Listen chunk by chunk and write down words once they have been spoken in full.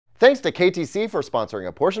Thanks to KTC for sponsoring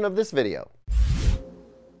a portion of this video.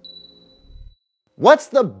 What's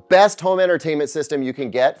the best home entertainment system you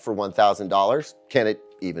can get for $1,000? Can it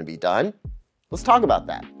even be done? Let's talk about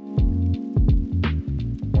that.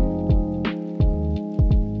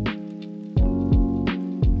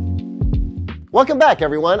 Welcome back,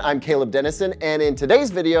 everyone. I'm Caleb Dennison, and in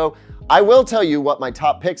today's video, I will tell you what my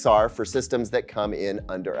top picks are for systems that come in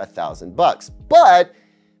under $1,000. But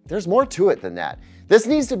there's more to it than that. This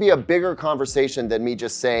needs to be a bigger conversation than me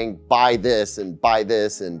just saying, buy this and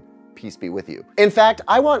peace be with you. In fact,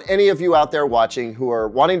 I want any of you out there watching who are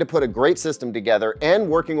wanting to put a great system together and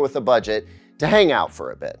working with a budget to hang out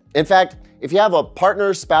for a bit. In fact, if you have a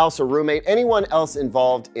partner, spouse, or roommate, anyone else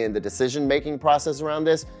involved in the decision-making process around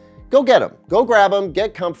this, go get them. Go grab them,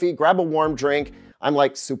 get comfy, grab a warm drink. I'm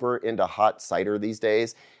like super into hot cider these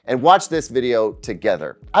days, and watch this video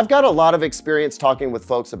together. I've got a lot of experience talking with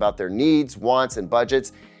folks about their needs, wants, and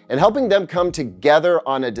budgets, and helping them come together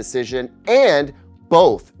on a decision and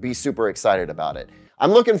both be super excited about it.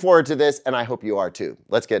 I'm looking forward to this, and I hope you are too.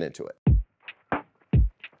 Let's get into it.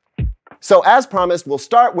 So as promised, we'll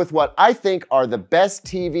start with what I think are the best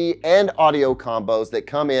TV and audio combos that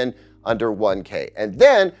come in under 1K. And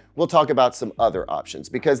then we'll talk about some other options,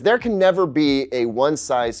 because there can never be a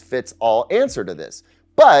one-size-fits-all answer to this.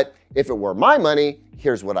 But if it were my money,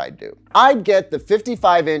 here's what I'd do. I'd get the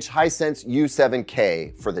 55-inch Hisense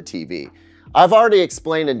U7K for the TV. I've already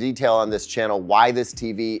explained in detail on this channel why this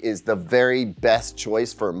TV is the very best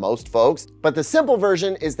choice for most folks, but the simple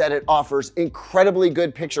version is that it offers incredibly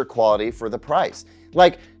good picture quality for the price.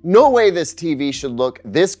 Like, no way this TV should look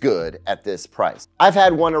this good at this price. I've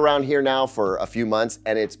had one around here now for a few months,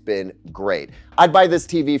 and it's been great. I'd buy this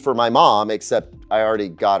TV for my mom, except I already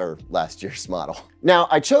got her last year's model. Now,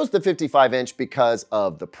 I chose the 55-inch because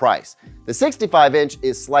of the price. The 65-inch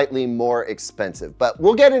is slightly more expensive, but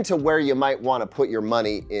we'll get into where you might want to put your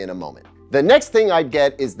money in a moment. The next thing I'd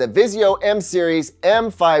get is the Vizio M-Series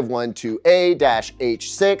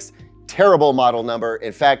M512A-H6. Terrible model number.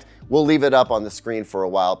 In fact, we'll leave it up on the screen for a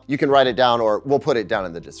while. You can write it down, or we'll put it down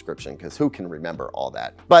in the description, because who can remember all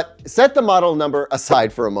that? But set the model number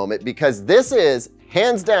aside for a moment, because this is,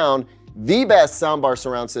 hands down, the best soundbar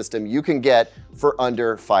surround system you can get for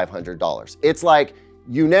under $500. It's like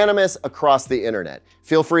unanimous across the internet.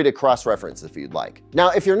 Feel free to cross-reference if you'd like. Now,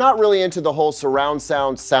 if you're not really into the whole surround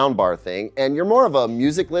sound soundbar thing, and you're more of a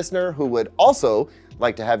music listener who would also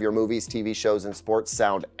like to have your movies, TV shows, and sports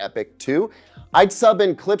sound epic too, I'd sub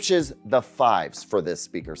in Klipsch's The Fives for this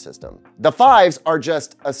speaker system. The Fives are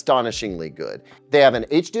just astonishingly good. They have an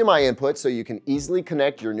HDMI input so you can easily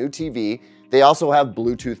connect your new TV. They also have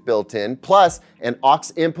Bluetooth built in, plus an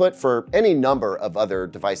aux input for any number of other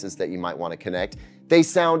devices that you might want to connect. They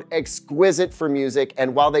sound exquisite for music,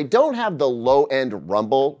 and while they don't have the low-end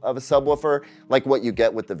rumble of a subwoofer like what you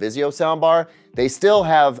get with the Vizio soundbar, they still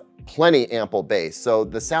have plenty ample bass, so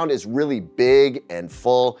the sound is really big and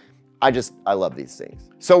full. I love these things.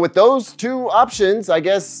 So with those two options, I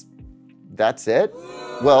guess that's it.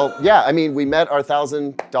 Well, yeah, I mean, we met our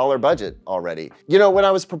 $1,000 budget already. You know, when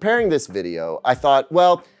I was preparing this video, I thought,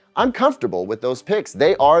 well, I'm comfortable with those picks.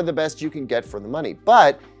 They are the best you can get for the money,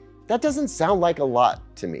 but that doesn't sound like a lot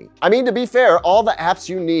to me. I mean, to be fair, all the apps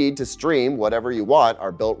you need to stream whatever you want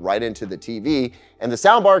are built right into the TV, and the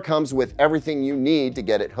soundbar comes with everything you need to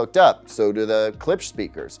get it hooked up. So do the Klipsch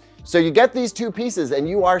speakers. So you get these two pieces and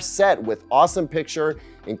you are set with awesome picture,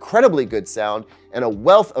 incredibly good sound, and a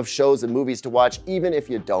wealth of shows and movies to watch even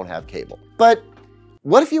if you don't have cable. But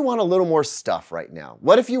what if you want a little more stuff right now?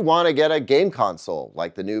 What if you want to get a game console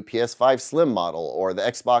like the new PS5 Slim model or the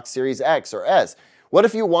Xbox Series X or S? What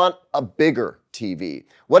if you want a bigger TV?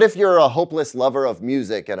 What if you're a hopeless lover of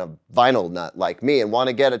music and a vinyl nut like me and want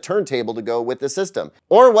to get a turntable to go with the system?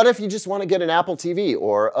 Or what if you just want to get an Apple TV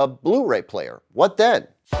or a Blu-ray player? What then?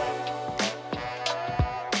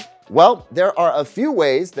 Well, there are a few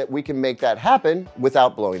ways that we can make that happen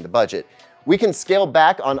without blowing the budget. We can scale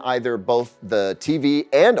back on either both the TV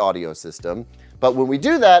and audio system, but when we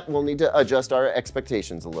do that, we'll need to adjust our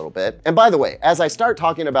expectations a little bit. And by the way, as I start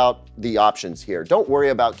talking about the options here, don't worry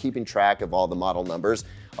about keeping track of all the model numbers.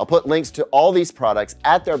 I'll put links to all these products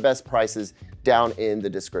at their best prices down in the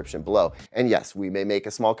description below. And yes, we may make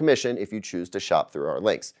a small commission if you choose to shop through our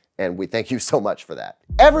links. And we thank you so much for that.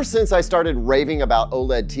 Ever since I started raving about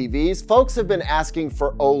OLED TVs, folks have been asking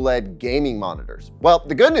for OLED gaming monitors. Well,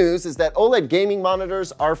 the good news is that OLED gaming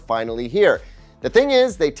monitors are finally here. The thing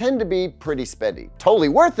is, they tend to be pretty spendy. Totally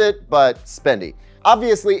worth it, but spendy.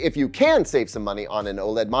 Obviously, if you can save some money on an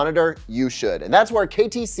OLED monitor, you should, and that's where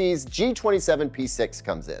KTC's G27P6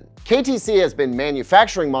 comes in. KTC has been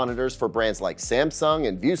manufacturing monitors for brands like Samsung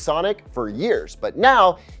and ViewSonic for years, but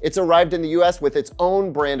now it's arrived in the US with its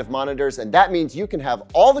own brand of monitors, and that means you can have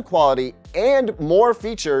all the quality and more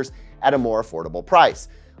features at a more affordable price.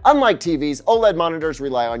 Unlike TVs, OLED monitors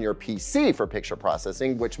rely on your PC for picture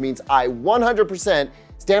processing, which means I 100%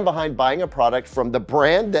 stand behind buying a product from the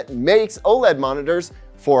brand that makes OLED monitors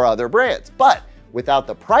for other brands, but without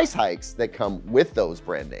the price hikes that come with those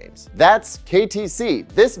brand names. That's KTC.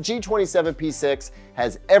 This G27P6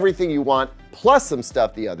 has everything you want, plus some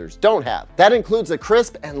stuff the others don't have. That includes a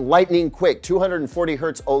crisp and lightning quick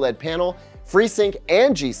 240Hz OLED panel, FreeSync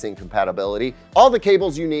and G-Sync compatibility, all the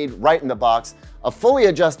cables you need right in the box, a fully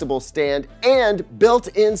adjustable stand, and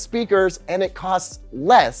built-in speakers, and it costs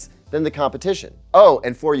less than the competition. Oh,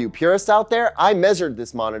 and for you purists out there, I measured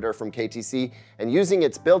this monitor from KTC, and using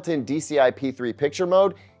its built-in DCI P3 picture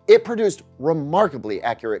mode, it produced remarkably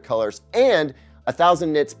accurate colors and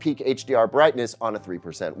 1000 nits peak HDR brightness on a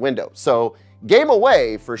 3% window. So game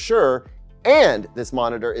away for sure. And this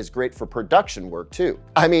monitor is great for production work too.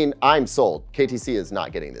 I mean, I'm sold. KTC is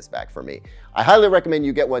not getting this back from me. I highly recommend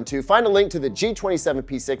you get one too. Find a link to the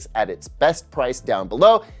G27P6 at its best price down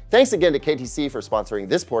below. Thanks again to KTC for sponsoring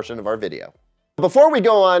this portion of our video. Before we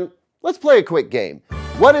go on, let's play a quick game.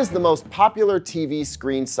 What is the most popular TV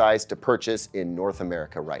screen size to purchase in North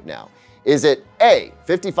America right now? Is it A,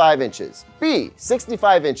 55 inches, B,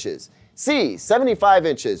 65 inches, C, 75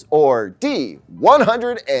 inches, or D,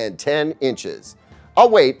 110 inches?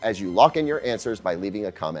 I'll wait as you lock in your answers by leaving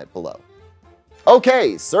a comment below.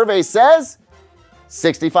 Okay, survey says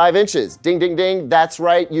 65 inches. Ding, ding, ding, that's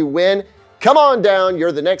right, you win. Come on down,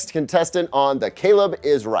 you're the next contestant on the Caleb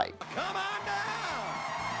is Right. Come on down!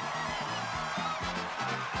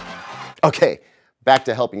 Okay, back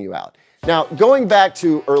to helping you out. Now, going back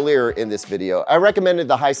to earlier in this video, I recommended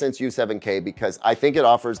the Hisense U7K because I think it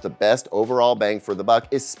offers the best overall bang for the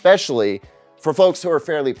buck, especially for folks who are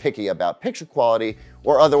fairly picky about picture quality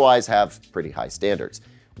or otherwise have pretty high standards.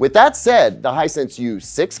 With that said, the Hisense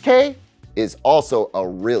U6K is also a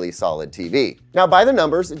really solid TV. Now, by the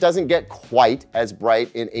numbers, it doesn't get quite as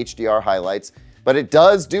bright in HDR highlights, but it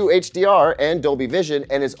does do HDR and Dolby Vision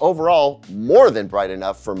and is overall more than bright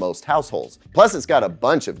enough for most households. Plus, it's got a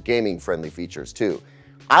bunch of gaming-friendly features too.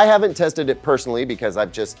 I haven't tested it personally because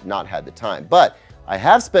I've just not had the time, but I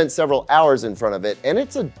have spent several hours in front of it and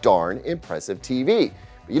it's a darn impressive TV.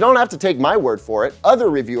 But you don't have to take my word for it. Other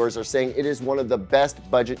reviewers are saying it is one of the best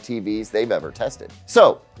budget TVs they've ever tested.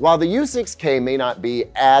 So, while the U6K may not be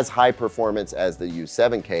as high performance as the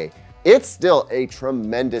U7K, it's still a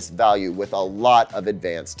tremendous value with a lot of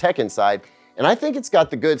advanced tech inside, and I think it's got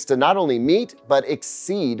the goods to not only meet, but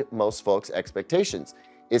exceed most folks' expectations,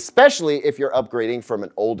 especially if you're upgrading from an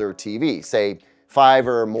older TV, say 5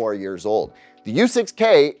 or more years old. The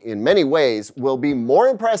U6K, in many ways, will be more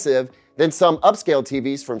impressive than some upscale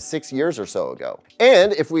TVs from 6 years or so ago.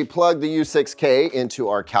 And if we plug the U6K into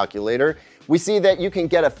our calculator, we see that you can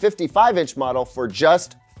get a 55-inch model for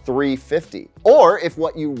just $350. Or if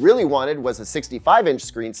what you really wanted was a 65-inch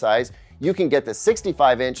screen size, you can get the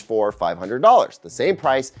 65-inch for $500, the same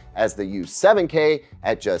price as the U7K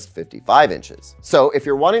at just 55 inches. So if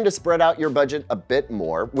you're wanting to spread out your budget a bit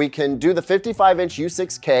more, we can do the 55-inch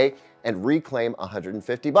U6K and reclaim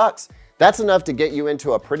 $150. That's enough to get you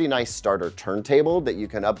into a pretty nice starter turntable that you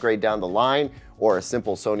can upgrade down the line, or a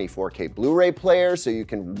simple Sony 4K Blu-ray player so you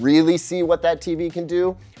can really see what that TV can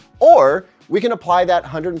do. Or we can apply that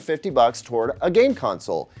 $150 toward a game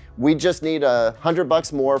console. We just need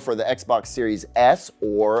 $100 more for the Xbox Series S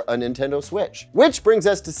or a Nintendo Switch. Which brings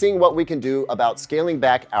us to seeing what we can do about scaling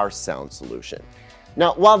back our sound solution.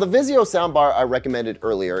 Now, while the Vizio soundbar I recommended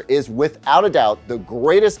earlier is without a doubt the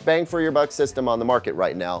greatest bang for your buck system on the market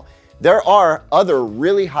right now, there are other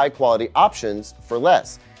really high quality options for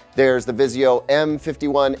less. There's the Vizio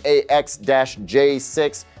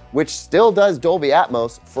M51AX-J6, which still does Dolby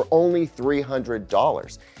Atmos for only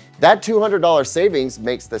 $300. That $200 savings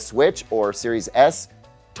makes the Switch or Series S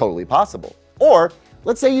totally possible. Or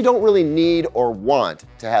let's say you don't really need or want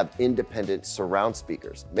to have independent surround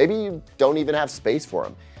speakers. Maybe you don't even have space for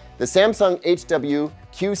them. The Samsung HW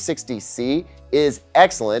Q60C is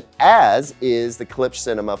excellent, as is the Klipsch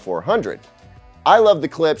Cinema 400. I love the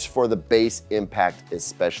Klipsch for the bass impact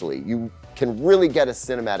especially. You can really get a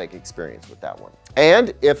cinematic experience with that one.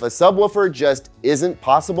 And if a subwoofer just isn't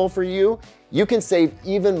possible for you, you can save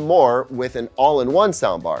even more with an all-in-one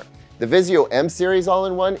soundbar. The Vizio M series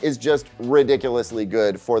all-in-one is just ridiculously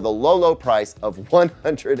good for the low price of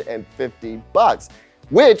 $150,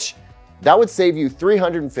 which that would save you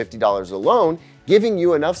 $350 alone, giving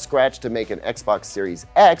you enough scratch to make an Xbox Series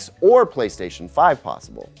X or PlayStation 5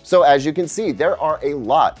 possible. So as you can see, there are a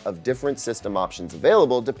lot of different system options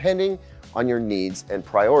available depending on your needs and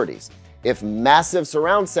priorities. If massive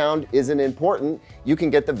surround sound isn't important, you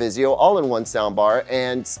can get the Vizio all-in-one soundbar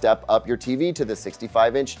and step up your TV to the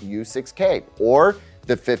 65-inch U6K or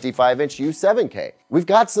the 55-inch U7K. We've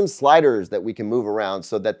got some sliders that we can move around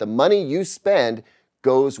so that the money you spend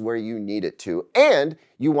goes where you need it to, and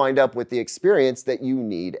you wind up with the experience that you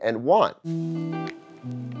need and want.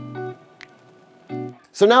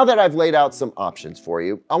 So now that I've laid out some options for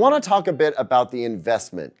you, I want to talk a bit about the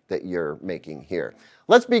investment that you're making here.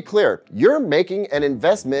 Let's be clear, you're making an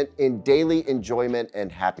investment in daily enjoyment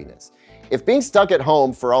and happiness. If being stuck at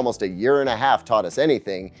home for almost a year and a half taught us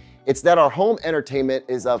anything, it's that our home entertainment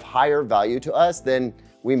is of higher value to us than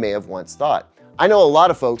we may have once thought. I know a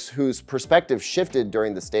lot of folks whose perspective shifted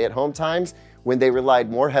during the stay-at-home times when they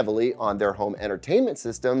relied more heavily on their home entertainment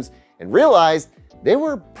systems and realized they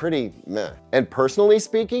were pretty meh. And personally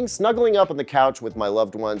speaking, snuggling up on the couch with my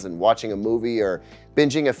loved ones and watching a movie or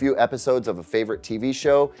binging a few episodes of a favorite TV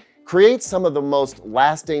show creates some of the most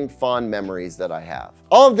lasting fond memories that I have.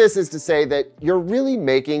 All of this is to say that you're really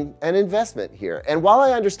making an investment here. And while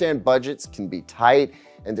I understand budgets can be tight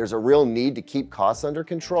and there's a real need to keep costs under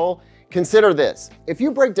control, consider this. If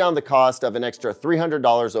you break down the cost of an extra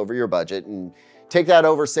 $300 over your budget and take that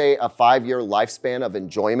over, say, a 5-year lifespan of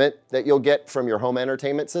enjoyment that you'll get from your home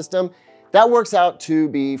entertainment system, that works out to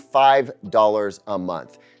be $5 a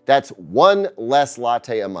month. That's one less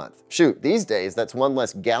latte a month. Shoot, these days, that's one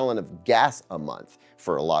less gallon of gas a month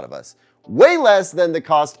for a lot of us. Way less than the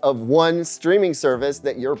cost of one streaming service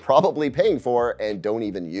that you're probably paying for and don't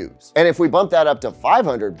even use. And if we bump that up to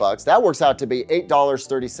 $500, that works out to be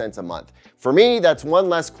 $8.30 a month. For me, that's one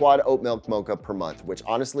less quad oat milk mocha per month, which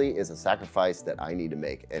honestly is a sacrifice that I need to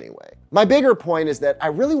make anyway. My bigger point is that I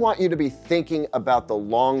really want you to be thinking about the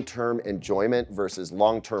long-term enjoyment versus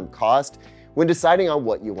long-term cost when deciding on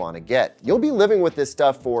what you want to get. You'll be living with this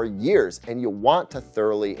stuff for years and you'll want to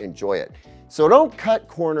thoroughly enjoy it. So don't cut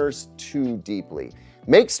corners too deeply.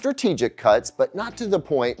 Make strategic cuts, but not to the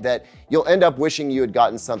point that you'll end up wishing you had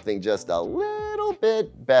gotten something just a little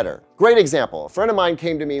bit better. Great example, a friend of mine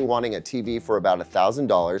came to me wanting a TV for about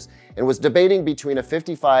 $1,000 and was debating between a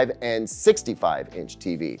 55 and 65-inch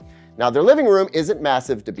TV. Now their living room isn't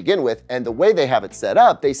massive to begin with, and the way they have it set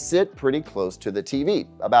up, they sit pretty close to the TV,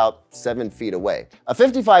 about 7 feet away. A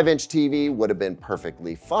 55-inch TV would have been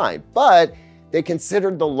perfectly fine, but they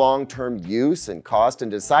considered the long-term use and cost and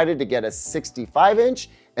decided to get a 65-inch,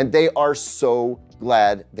 and they are so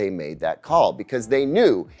glad they made that call because they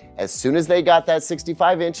knew as soon as they got that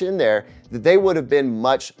 65-inch in there that they would have been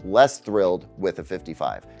much less thrilled with a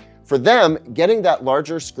 55. For them, getting that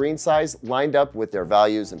larger screen size lined up with their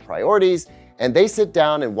values and priorities, and they sit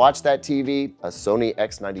down and watch that TV, a Sony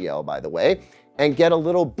X90L by the way, and get a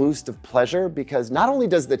little boost of pleasure because not only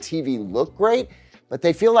does the TV look great, but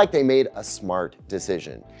they feel like they made a smart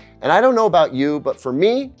decision. And I don't know about you, but for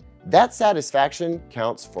me, that satisfaction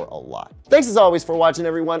counts for a lot. Thanks as always for watching,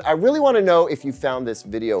 everyone. I really want to know if you found this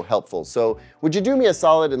video helpful. So would you do me a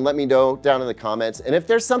solid and let me know down in the comments? And if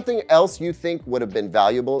there's something else you think would have been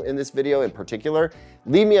valuable in this video in particular,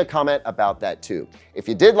 leave me a comment about that too. If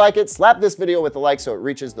you did like it, slap this video with a like so it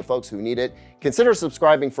reaches the folks who need it. Consider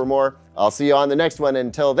subscribing for more. I'll see you on the next one.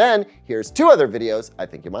 Until then, here's 2 other videos I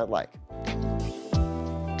think you might like.